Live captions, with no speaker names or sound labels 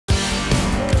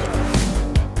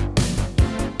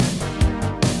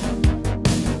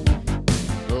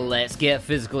get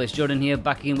physical? It's Jordan here,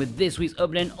 back again with this week's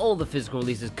update and all the physical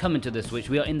releases coming to the Switch.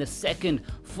 We are in the second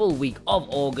full week of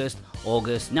August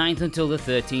 9th until the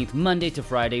 13th, Monday to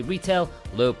Friday, retail,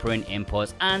 low print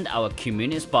imports, and our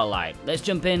community spotlight. Let's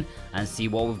jump in and see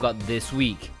what we've got this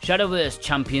week. Shadowverse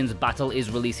Champions Battle is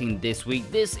releasing this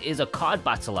week. This is a card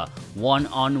battler,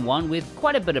 one-on-one with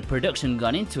quite a bit of production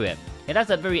gone into it. It has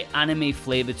a very anime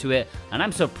flavor to it, and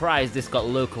I'm surprised this got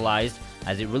localized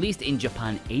as it released in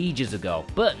Japan ages ago,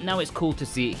 but now it's cool to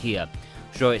see it here.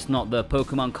 Sure, it's not the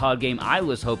Pokemon card game I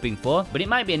was hoping for, but it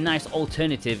might be a nice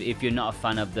alternative if you're not a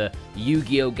fan of the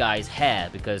Yu-Gi-Oh guy's hair,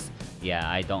 because yeah,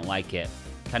 I don't like it.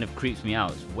 Kind of creeps me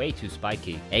out, it's way too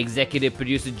spiky. Executive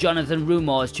producer Jonathan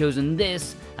Rumor has chosen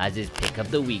this as his pick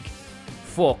of the week.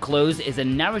 FORECLOSED is a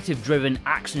narrative-driven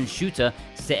action shooter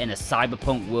set in a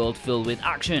cyberpunk world filled with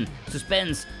action,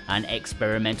 suspense, and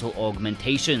experimental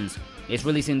augmentations. It's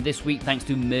releasing this week thanks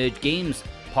to Merge Games.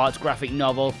 Part graphic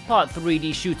novel, part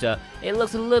 3D shooter, it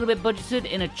looks a little bit budgeted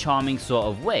in a charming sort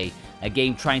of way. A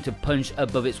game trying to punch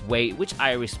above its weight, which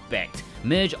I respect.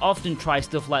 Merge often try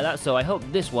stuff like that, so I hope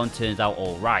this one turns out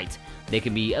alright. They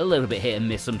can be a little bit hit and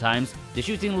miss sometimes. The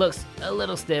shooting looks a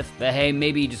little stiff, but hey,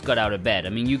 maybe you just got out of bed. I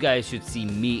mean, you guys should see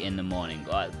me in the morning.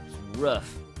 God, it's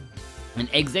rough. And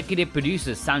executive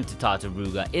producers Santa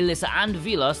Tartaruga, Elissa, and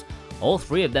Velos, all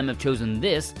three of them have chosen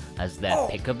this as their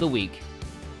pick of the week.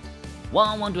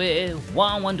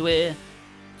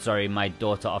 Sorry, my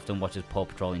daughter often watches Paw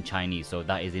Patrol in Chinese, so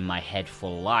that is in my head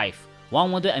for life.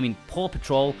 Paw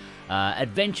Patrol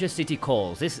Adventure City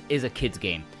Calls. This is a kid's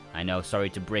game. I know, sorry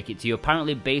to break it to you,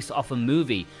 apparently based off a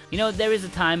movie. You know, there is a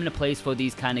time and a place for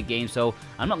these kind of games, so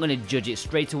I'm not going to judge it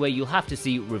straight away. You'll have to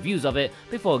see reviews of it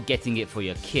before getting it for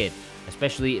your kid.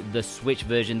 Especially the Switch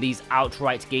version, these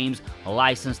outright games,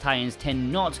 licensed tie-ins tend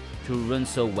not to run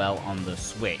so well on the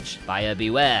Switch. Buyer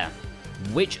beware.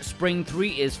 Witch Spring 3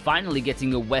 is finally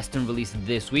getting a Western release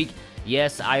this week.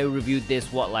 Yes, I reviewed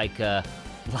this,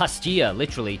 last year,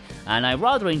 literally, and I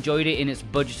rather enjoyed it in its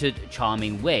budgeted,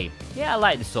 charming way. Yeah, I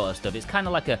like this sort of stuff. It's kind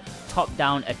of like a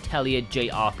top-down Atelier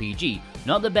JRPG.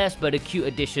 Not the best, but a cute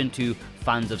addition to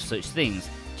fans of such things.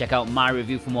 Check out my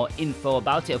review for more info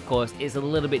about it. Of course, it's a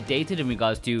little bit dated in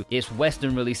regards to its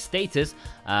Western release status,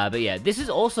 but yeah, this is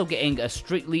also getting a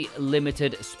strictly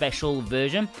limited special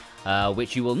version,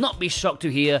 which you will not be shocked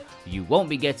to hear you won't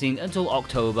be getting until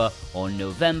October or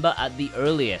November at the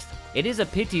earliest. It is a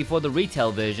pity for the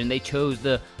retail version they chose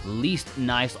the least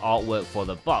nice artwork for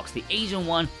the box. The Asian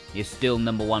one is still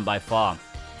 #1 by far.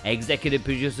 Executive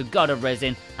producer God of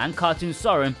Resin and Cartoon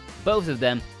Soren, both of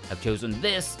them have chosen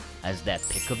this as their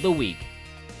pick of the week.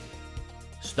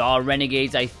 Star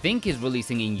Renegades, I think, is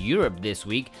releasing in Europe this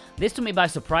week. This took me by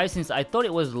surprise since I thought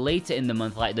it was later in the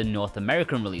month like the North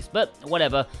American release, but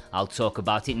whatever, I'll talk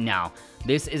about it now.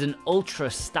 This is an ultra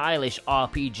stylish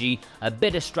RPG, a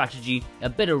bit of strategy, a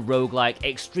bit of roguelike,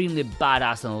 extremely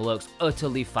badass and looks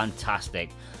utterly fantastic.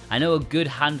 I know a good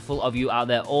handful of you out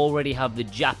there already have the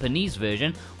Japanese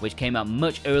version, which came out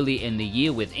much early in the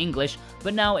year with English,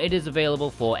 but now it is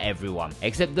available for everyone,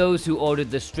 except those who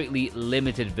ordered the strictly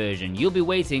limited version. You'll be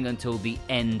waiting until the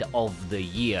end of the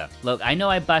year. Look, I know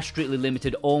I bash strictly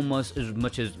limited almost as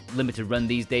much as limited run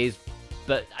these days,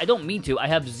 but I don't mean to. I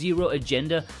have zero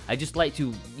agenda. I just like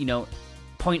to,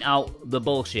 point out the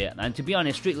bullshit. And to be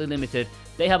honest, strictly limited,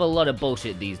 they have a lot of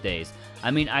bullshit these days. I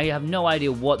mean, I have no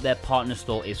idea what their partner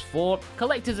store is for.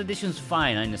 Collector's edition's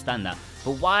fine, I understand that.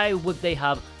 But why would they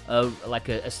have a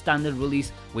standard release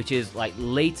which is like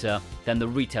later than the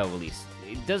retail release?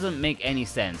 It doesn't make any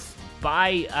sense.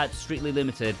 Buy at strictly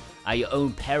limited at your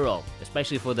own peril,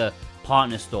 especially for the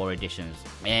partner store editions.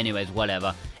 Anyways,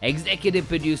 whatever. Executive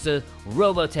producer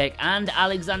Robotech and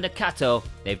Alexander Kato,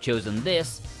 they've chosen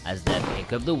this as their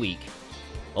pick of the week.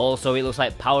 Also, it looks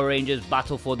like Power Rangers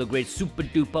Battle for the Grid Super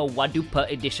Duper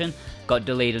Wadupa edition got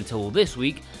delayed until this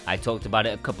week. I talked about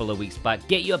it a couple of weeks back.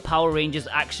 Get your Power Rangers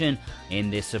action in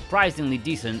this surprisingly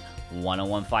decent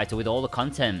one-on-one fighter with all the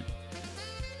content.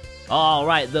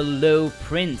 Alright, the low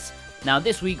print. Now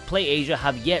this week, PlayAsia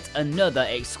have yet another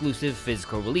exclusive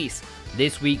physical release.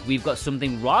 This week we've got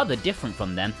something rather different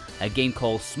from them, a game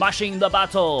called Smashing the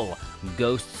Battle!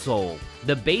 Ghost Soul.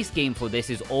 The base game for this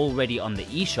is already on the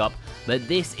eShop, but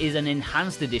this is an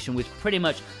enhanced edition with pretty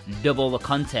much double the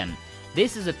content.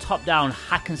 This is a top-down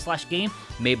hack-and-slash game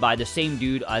made by the same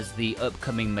dude as the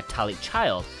upcoming Metallic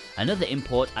Child, another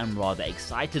import I'm rather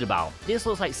excited about. This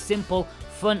looks like simple,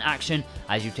 fun action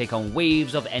as you take on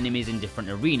waves of enemies in different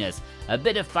arenas. A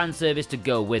bit of fan service to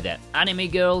go with it. Anime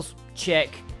girls? Check.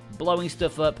 Blowing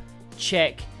stuff up?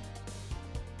 Check.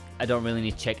 I don't really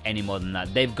need to check any more than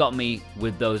that. They've got me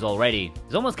with those already.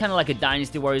 It's almost kind of like a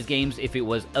Dynasty Warriors games if it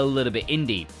was a little bit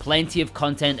indie. Plenty of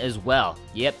content as well.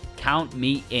 Yep, count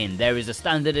me in. There is a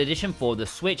standard edition for the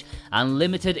Switch and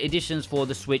limited editions for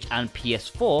the Switch and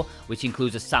PS4, which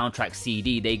includes a soundtrack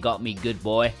CD. They got me good,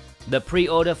 boy. The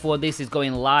pre-order for this is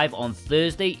going live on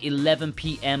Thursday, 11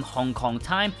 PM Hong Kong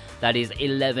time. That is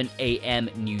 11 AM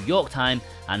New York time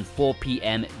and 4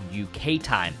 PM UK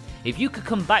time. If you could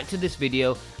come back to this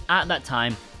video at that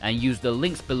time and use the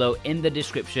links below in the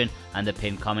description and the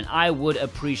pinned comment, I would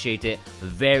appreciate it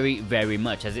very, very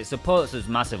much, as it supports us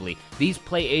massively. These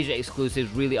Play Asia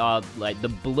exclusives really are like the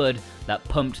blood that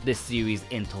pumped this series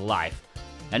into life.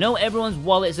 I know everyone's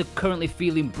wallets are currently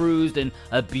feeling bruised and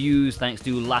abused thanks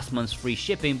to last month's free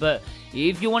shipping, but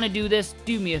if you want to do this,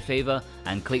 do me a favor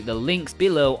and click the links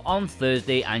below on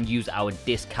Thursday and use our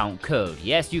discount code.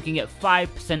 Yes, you can get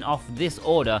 5% off this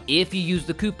order if you use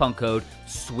the coupon code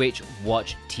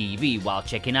SwitchWatchTV while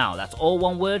checking out. That's all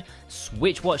one word,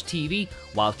 SwitchWatchTV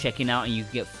while checking out, and you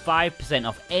can get 5%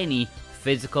 off any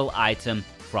physical item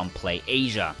from Play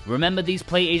Asia. Remember, these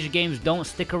Play Asia games don't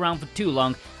stick around for too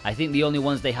long. I think the only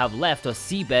ones they have left are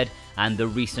Seabed and the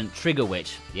recent Trigger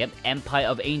Witch. Yep, Empire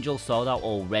of Angels sold out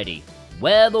already.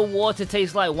 Where the Water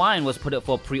Tastes Like Wine was put up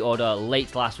for pre-order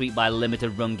late last week by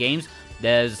Limited Run Games.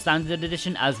 There's a standard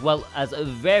edition as well as a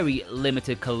very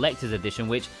limited collector's edition,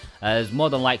 which is more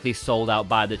than likely sold out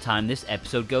by the time this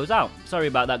episode goes out. Sorry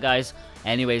about that, guys.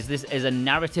 Anyways, this is a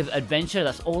narrative adventure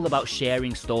that's all about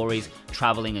sharing stories,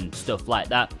 traveling and stuff like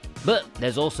that. But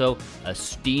there's also a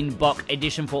Steenbock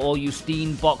edition for all you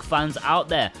Steenbock fans out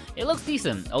there. It looks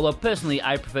decent, although personally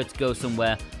I prefer to go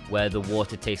somewhere where the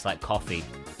water tastes like coffee.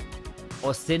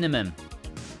 Or cinnamon.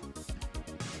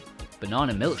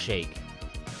 Banana milkshake.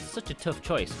 Such a tough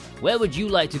choice. Where would you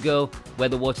like to go where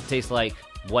the water tastes like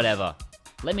whatever?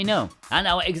 Let me know. And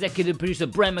our executive producer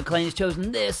Brent McLean has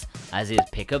chosen this as his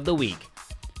pick of the week.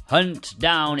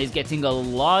 Huntdown is getting a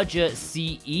larger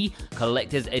CE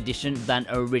collector's edition than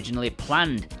originally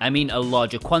planned. I mean, a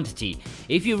larger quantity.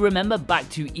 If you remember back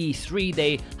to E3,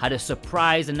 they had a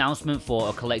surprise announcement for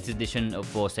a collector's edition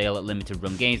for sale at Limited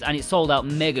Run Games, and it sold out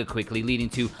mega quickly, leading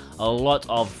to a lot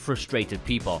of frustrated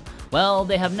people. Well,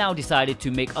 they have now decided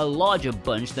to make a larger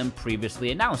bunch than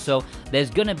previously announced, so there's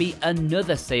gonna be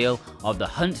another sale of the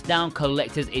Huntdown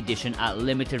Collector's Edition at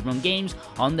Limited Run Games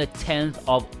on the 10th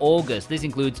of August. This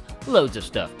includes loads of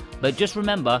stuff, but just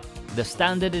remember, the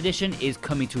Standard Edition is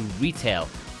coming to retail.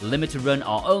 Limited Run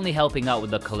are only helping out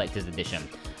with the Collector's Edition.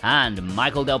 And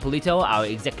Michael Del Polito, our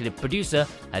executive producer,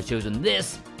 has chosen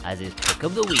this as his pick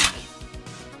of the week.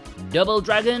 Double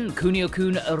Dragon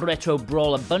Kunio-Kun Retro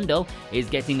Brawler Bundle is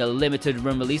getting a limited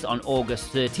run release on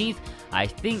August 13th. I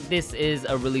think this is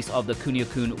a release of the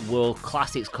Kunio-Kun World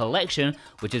Classics Collection,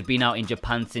 which has been out in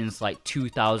Japan since like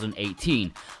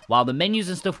 2018. While the menus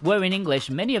and stuff were in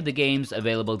English, many of the games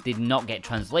available did not get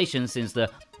translations since the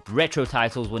retro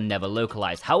titles were never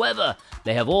localized. However,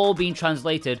 they have all been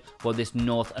translated for this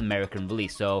North American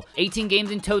release. So 18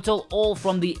 games in total, all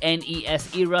from the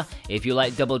NES era. If you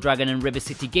like Double Dragon and River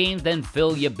City games, then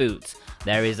fill your boots.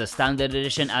 There is a standard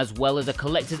edition as well as a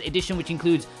collector's edition, which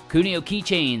includes Kunio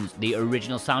keychains, the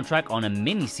original soundtrack on a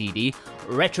mini CD,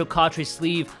 retro cartridge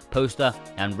sleeve, poster,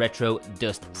 and retro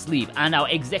dust sleeve. And our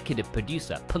executive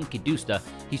producer, Punky Dooster,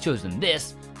 he's chosen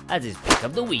this as his pick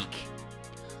of the week.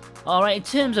 Alright, in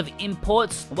terms of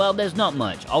imports, well, there's not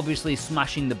much. Obviously,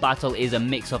 Smashing the Battle is a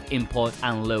mix of import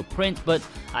and low print, but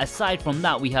aside from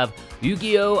that, we have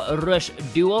Yu-Gi-Oh! Rush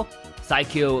Duel,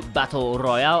 Psycho Battle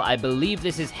Royale. I believe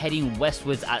this is heading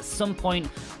westwards at some point,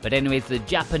 but anyways, the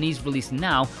Japanese release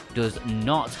now does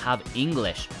not have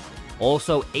English.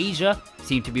 Also, Asia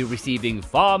seem to be receiving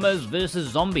Farmers vs.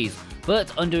 Zombies,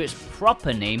 but under its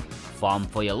proper name, Farm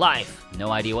for Your Life. No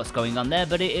idea what's going on there,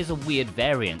 but it is a weird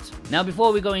variant. Now,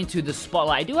 before we go into the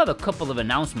spotlight, I do have a couple of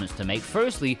announcements to make.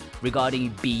 Firstly, regarding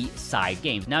B-Side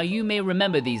Games. Now, you may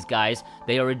remember these guys.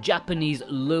 They are a Japanese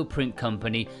low-print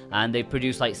company, and they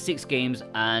produce like 6 games,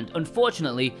 and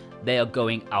unfortunately, they are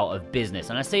going out of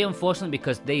business. And I say unfortunately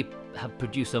because they have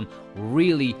produced some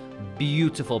really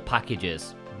beautiful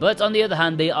packages. But on the other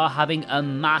hand, they are having a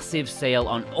massive sale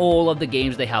on all of the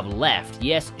games they have left.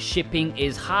 Yes, shipping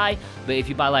is high, but if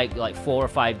you buy like 4 or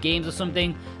 5 games or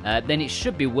something, then it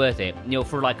should be worth it. You know,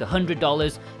 for like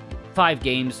 $100, 5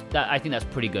 games, I think that's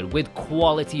pretty good with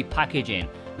quality packaging.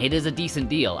 It is a decent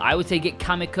deal. I would say get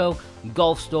Kamiko,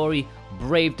 Golf Story,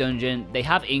 Brave Dungeon. They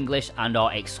have English and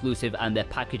are exclusive, and their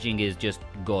packaging is just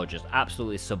gorgeous,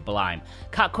 absolutely sublime.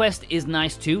 Cat Quest is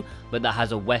nice too, but that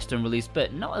has a Western release,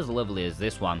 but not as lovely as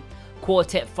this one.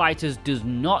 Quartet Fighters does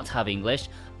not have English,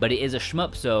 but it is a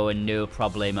shmup, so no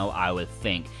problemo, I would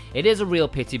think. It is a real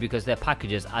pity because their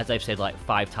packages, as I've said like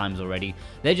 5 times already,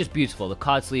 they're just beautiful. The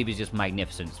card sleeve is just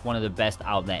magnificent. It's one of the best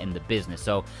out there in the business.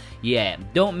 So yeah,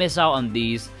 don't miss out on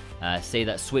these. Say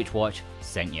that SwitchWatch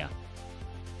sent ya.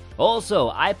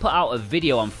 Also, I put out a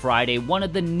video on Friday, one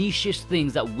of the nichest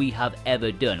things that we have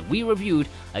ever done. We reviewed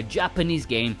a Japanese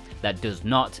game that does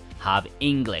not have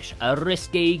English, a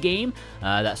risque game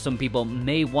that some people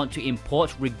may want to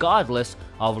import regardless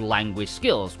of language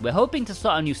skills. We're hoping to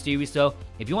start a new series, so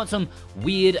if you want some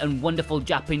weird and wonderful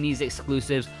Japanese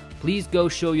exclusives, please go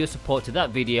show your support to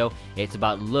that video. It's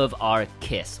about Love or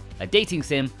Kiss, a dating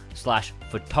sim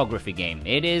 / photography game.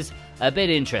 It is a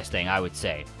bit interesting, I would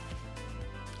say.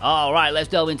 Alright, let's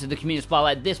delve into the community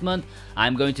spotlight. This month,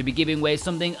 I'm going to be giving away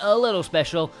something a little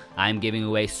special. I'm giving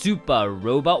away Super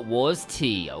Robot Wars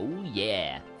T. Oh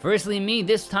yeah. Firstly, me,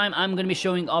 this time I'm going to be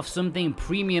showing off something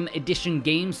Premium Edition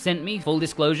Games sent me, full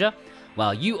disclosure.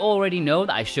 Well, you already know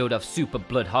that I showed off Super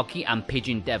Blood Hockey and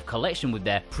Pigeon Dev Collection with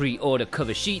their pre-order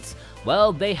cover sheets.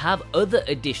 Well, they have other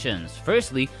editions.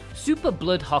 Firstly, Super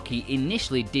Blood Hockey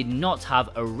initially did not have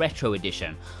a retro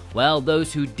edition. Well,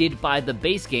 those who did buy the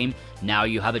base game, now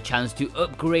you have a chance to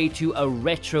upgrade to a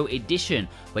retro edition,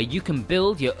 where you can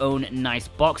build your own nice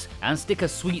box and stick a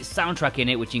sweet soundtrack in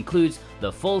it, which includes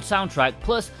the full soundtrack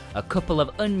plus a couple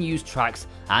of unused tracks,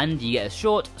 and you get a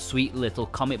short, sweet little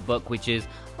comic book, which is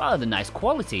rather nice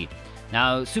quality.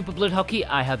 Now, Super Blood Hockey,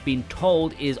 I have been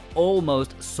told, is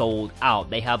almost sold out.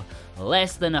 They have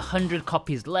less than 100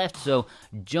 copies left, so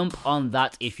jump on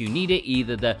that if you need it,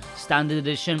 either the standard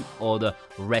edition or the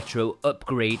retro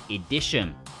upgrade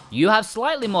edition. You have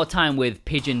slightly more time with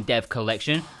Pigeon Dev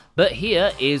Collection, but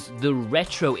here is the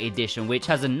retro edition, which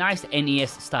has a nice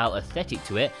NES style aesthetic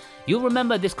to it. You'll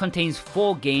remember this contains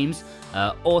 4 games,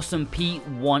 Awesome P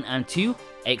 1 and 2,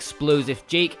 Explosive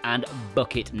Jake, and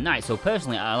Bucket Night. So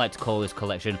personally, I like to call this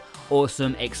collection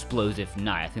Awesome Explosive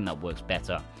Night. I think that works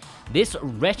better. This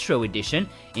retro edition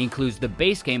includes the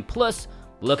base game plus,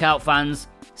 look out fans,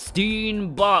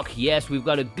 Steenbok. Yes, we've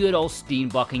got a good old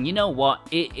Steenbok, and you know what?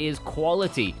 It is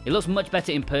quality. It looks much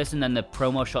better in person than the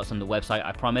promo shots on the website,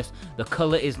 I promise. The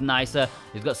color is nicer,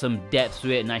 it's got some depth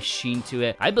to it, a nice sheen to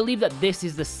it. I believe that this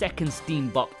is the second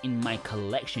Steenbok in my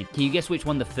collection. Can you guess which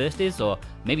one the first is? Or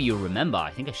maybe you'll remember,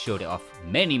 I think I showed it off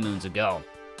many moons ago.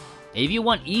 If you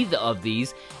want either of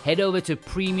these, head over to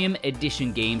Premium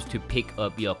Edition Games to pick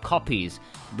up your copies.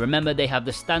 Remember, they have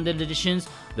the standard editions,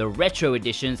 the retro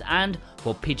editions, and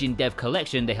for Pigeon Dev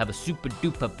Collection, they have a super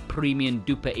duper premium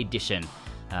duper edition.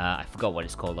 I forgot what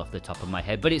it's called off the top of my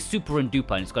head, but it's super and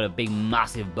duper, and it's got a big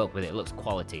massive book with it. It looks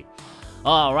quality.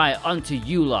 Alright, on to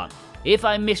you lot. If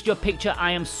I missed your picture,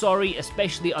 I am sorry,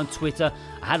 especially on Twitter.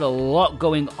 I had a lot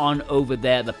going on over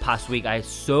there the past week. I had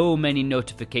so many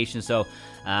notifications, so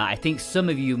I think some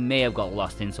of you may have got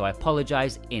lost in, so I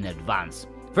apologize in advance.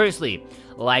 Firstly,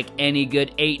 like any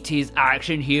good 80s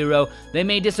action hero, they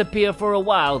may disappear for a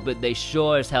while, but they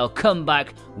sure as hell come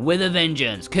back with a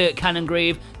vengeance. Kurt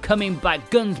Cannongrave coming back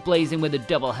guns blazing with a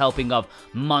double helping of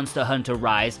Monster Hunter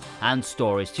Rise and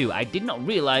Stories 2. I did not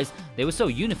realize they were so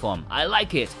uniform. I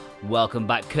like it. Welcome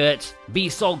back, Kurt.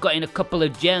 B-Salt got in a couple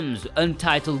of gems,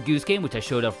 Untitled Goose Game, which I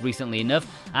showed off recently enough,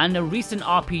 and a recent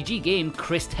RPG game,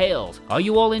 Chris Tales. Are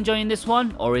you all enjoying this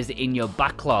one, or is it in your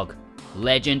backlog?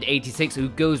 Legend86, who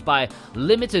goes by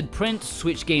Limited Print,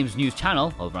 Switch Games News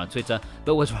Channel over on Twitter,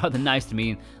 but was rather nice to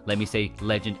me, let me say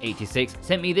Legend86,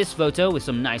 sent me this photo with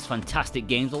some nice fantastic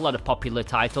games, a lot of popular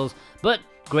titles, but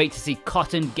great to see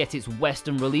Cotton get its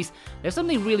Western release. There's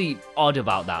something really odd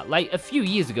about that. Like a few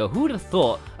years ago, who would have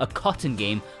thought a Cotton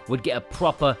game would get a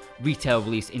proper retail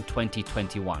release in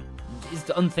 2021?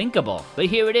 It's unthinkable, but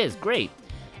here it is, great.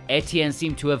 Etienne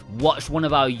seemed to have watched one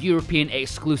of our European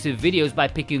exclusive videos by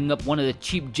picking up one of the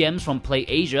cheap gems from Play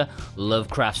Asia,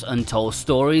 Lovecraft's Untold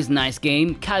Stories, nice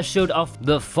game. Kaz showed off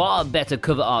the far better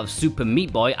cover of Super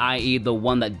Meat Boy, i.e. the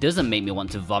one that doesn't make me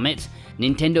want to vomit.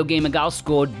 Nintendo Gamer Gal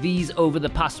scored these over the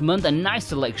past month, a nice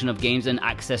selection of games and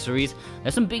accessories.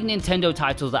 There's some big Nintendo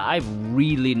titles that I've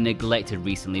really neglected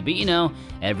recently, but you know,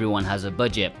 everyone has a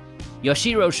budget.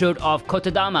 Yoshiro showed off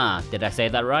Kotodama, did I say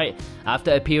that right?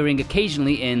 After appearing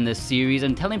occasionally in the series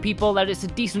and telling people that it's a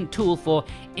decent tool for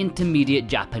intermediate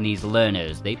Japanese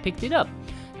learners. They picked it up.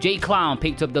 J Clown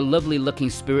picked up the lovely looking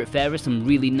Spiritfarer, some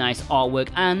really nice artwork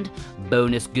and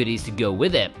bonus goodies to go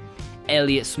with it.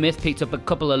 Elliot Smith picked up a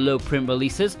couple of low print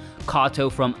releases, Kato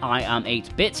from I Am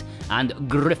 8-Bit and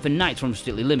Griffin Knight from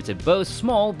Strictly Limited, both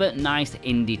small but nice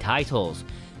indie titles.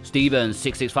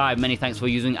 Steven665, many thanks for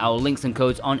using our links and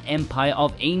codes on Empire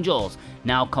of Angels.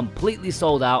 Now completely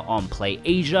sold out on Play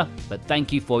Asia, but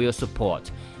thank you for your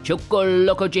support.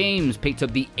 Chocoloco James picked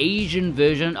up the Asian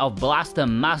version of Blaster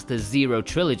Master Zero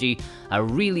Trilogy, a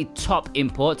really top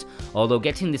import, although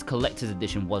getting this collector's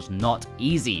edition was not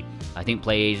easy. I think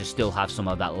Play Asia still have some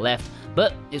of that left,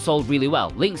 but it sold really well.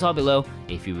 Links are below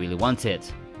if you really want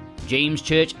it. James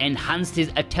Church enhanced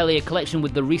his Atelier collection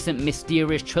with the recent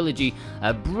Mysterious Trilogy,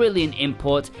 a brilliant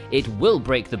import. It will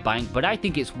break the bank, but I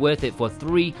think it's worth it for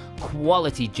 3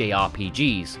 quality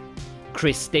JRPGs.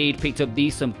 Chris Stade picked up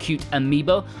these, some cute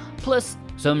amiibo, plus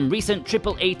some recent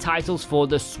AAA titles for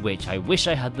the Switch. I wish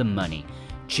I had the money.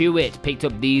 Chewit picked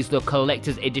up these, the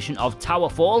collector's edition of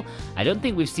Towerfall. I don't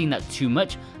think we've seen that too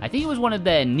much. I think it was one of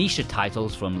their niche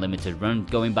titles from Limited Run,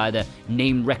 going by the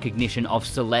name recognition of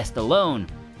Celeste alone.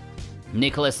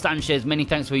 Nicholas Sanchez, many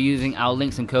thanks for using our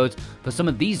links and codes for some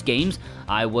of these games.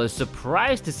 I was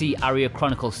surprised to see Aria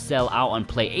Chronicles sell out on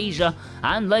Play Asia,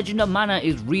 and Legend of Mana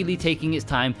is really taking its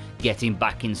time getting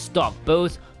back in stock,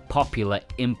 both popular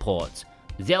imports.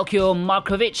 Zelkio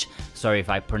Markovic, sorry if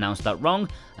I pronounced that wrong,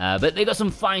 but they got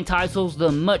some fine titles,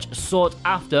 the much sought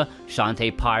after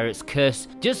Shantae Pirate's Curse.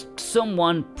 Just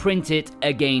someone print it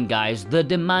again, guys. The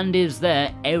demand is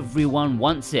there, everyone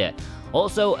wants it.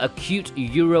 Also, a cute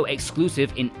Euro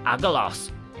exclusive in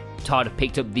Agalos. Todd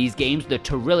picked up these games, the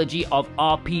Trilogy of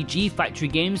RPG Factory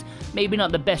games. Maybe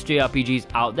not the best JRPGs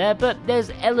out there, but there's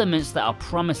elements that are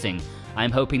promising.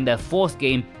 I'm hoping their 4th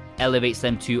game elevates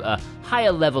them to a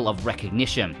higher level of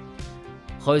recognition.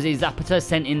 Jose Zapata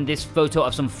sent in this photo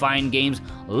of some fine games.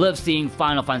 Love seeing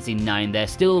Final Fantasy IX there,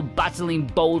 still battling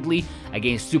boldly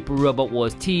against Super Robot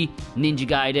Wars T, Ninja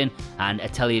Gaiden, and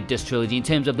Atelier Dust Trilogy in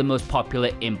terms of the most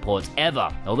popular imports ever.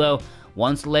 Although,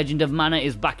 once Legend of Mana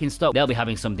is back in stock, they'll be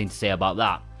having something to say about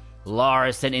that.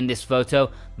 Laura sent in this photo.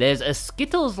 There's a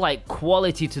Skittles-like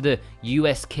quality to the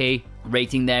USK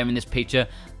rating there in this picture,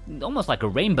 almost like a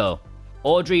rainbow.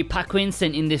 Audrey Paquin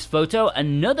sent in this photo,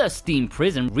 another Steam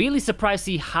Prison. Really surprised to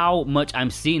see how much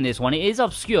I'm seeing this one. It is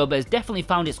obscure, but it's definitely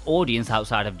found its audience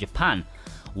outside of Japan.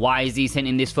 YZ sent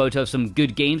in this photo of some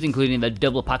good games, including the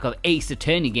double pack of Ace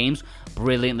Attorney games.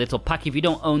 Brilliant little pack if you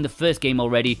don't own the first game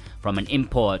already from an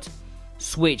import.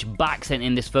 Switchback sent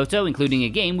in this photo, including a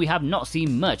game we have not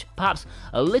seen much, perhaps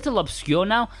a little obscure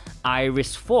now,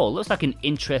 Iris 4. Looks like an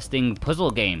interesting puzzle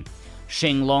game.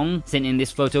 Sheng Long sent in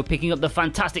this photo picking up the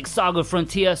fantastic Saga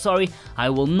Frontier. Sorry, I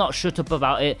will not shut up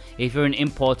about it. If you're an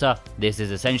importer, this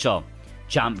is essential.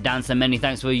 Champ Dancer, many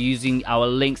thanks for using our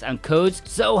links and codes.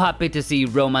 So happy to see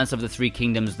Romance of the Three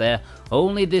Kingdoms there.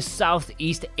 Only this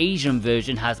Southeast Asian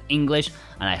version has English,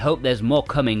 and I hope there's more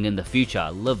coming in the future. I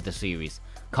love the series.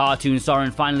 Cartoon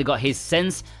Soren finally got his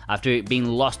sense after it being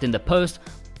lost in the post.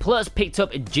 Plus picked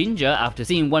up Ginger after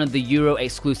seeing one of the Euro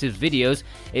exclusive videos.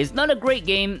 It's not a great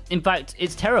game, in fact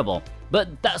it's terrible,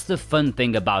 but that's the fun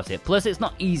thing about it. Plus it's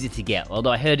not easy to get, although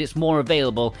I heard it's more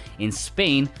available in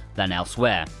Spain than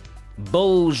elsewhere.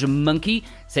 Bulge Monkey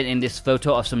sent in this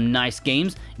photo of some nice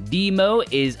games. Demo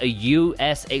is a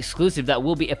US exclusive that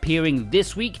will be appearing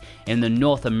this week in the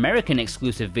North American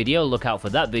exclusive video. Look out for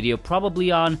that video, probably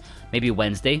on maybe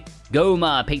Wednesday.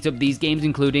 Goma picked up these games,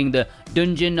 including the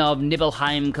Dungeon of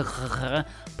Nibelheim.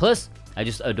 Plus, I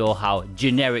just adore how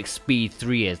generic Speed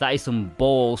 3 is. That is some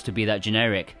balls to be that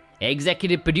generic.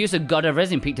 Executive producer God of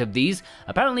Resin picked up these.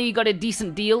 Apparently he got a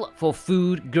decent deal for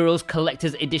Food Girls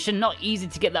Collector's Edition. Not easy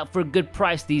to get that for a good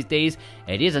price these days.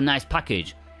 It is a nice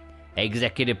package.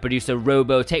 Executive producer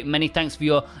Robotech, many thanks for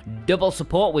your double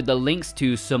support with the links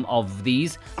to some of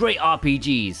these great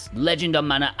RPGs. Legend of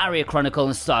Mana, Aria Chronicle,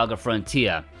 and Saga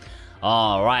Frontier.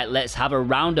 Alright, let's have a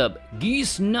roundup.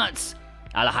 Geese Nuts,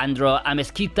 Alejandro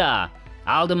Amezquita,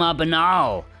 Aldemar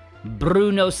Banal,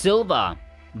 Bruno Silva,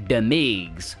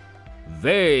 Demigs,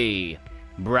 Vey,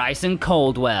 Bryson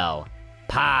Caldwell,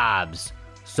 Pabs,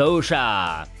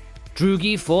 Sosha,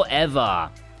 Drugi Forever,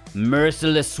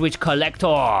 Merciless Switch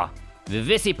Collector,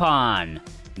 Vivisipan,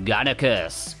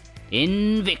 Ganacus,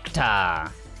 Invicta,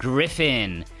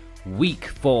 Griffin, Weak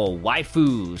for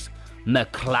Waifus,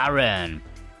 McLaren,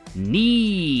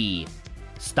 Knee,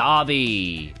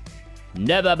 Starvey,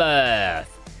 Neverbirth.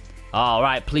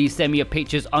 Alright, please send me your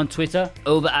pictures on Twitter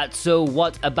over at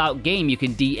SoWhatAboutGame. You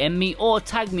can DM me or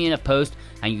tag me in a post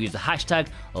and use the hashtag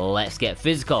Let's Get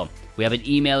Physical. We have an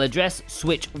email address,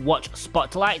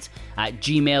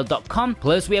 switchwatchspotlight@gmail.com.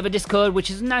 Plus we have a Discord, which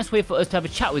is a nice way for us to have a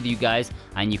chat with you guys,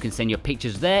 and you can send your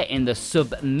pictures there in the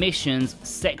submissions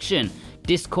section.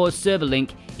 Discord server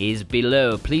link is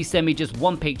below. Please send me just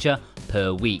one picture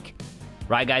per week.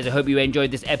 Right guys, I hope you enjoyed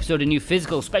this episode of New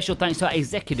Physical. Special thanks to our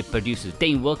executive producers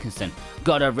Dane Wilkinson,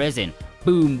 God of Resin,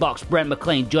 Boombox, Brent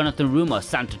McLean, Jonathan Rumo,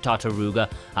 Santa Tartaruga,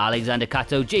 Alexander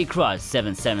Cato, J. Cross,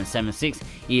 7776,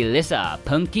 Elissa,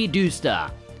 Punky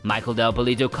Dooster, Michael Del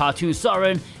Polito, Cartoon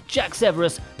Soren, Jack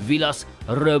Severus, Velos,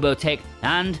 Robotech,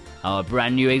 and our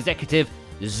brand new executive,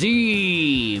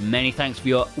 Z. Many thanks for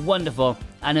your wonderful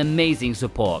and amazing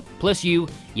support. Plus you,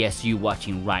 yes, you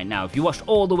watching right now. If you watched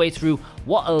all the way through,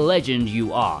 what a legend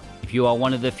you are. If you are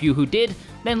one of the few who did,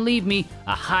 then leave me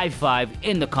a high five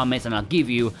in the comments and I'll give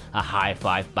you a high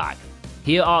five back.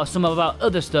 Here are some of our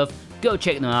other stuff. Go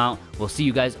check them out. We'll see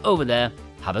you guys over there.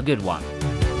 Have a good one.